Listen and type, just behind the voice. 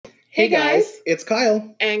Hey guys, it's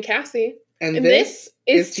Kyle, and Cassie, and this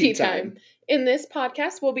is Tea Time. In this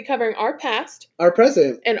podcast, we'll be covering our past, our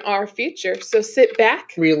present, and our future. So sit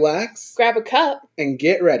back, relax, grab a cup, and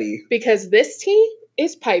get ready. because this tea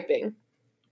is piping.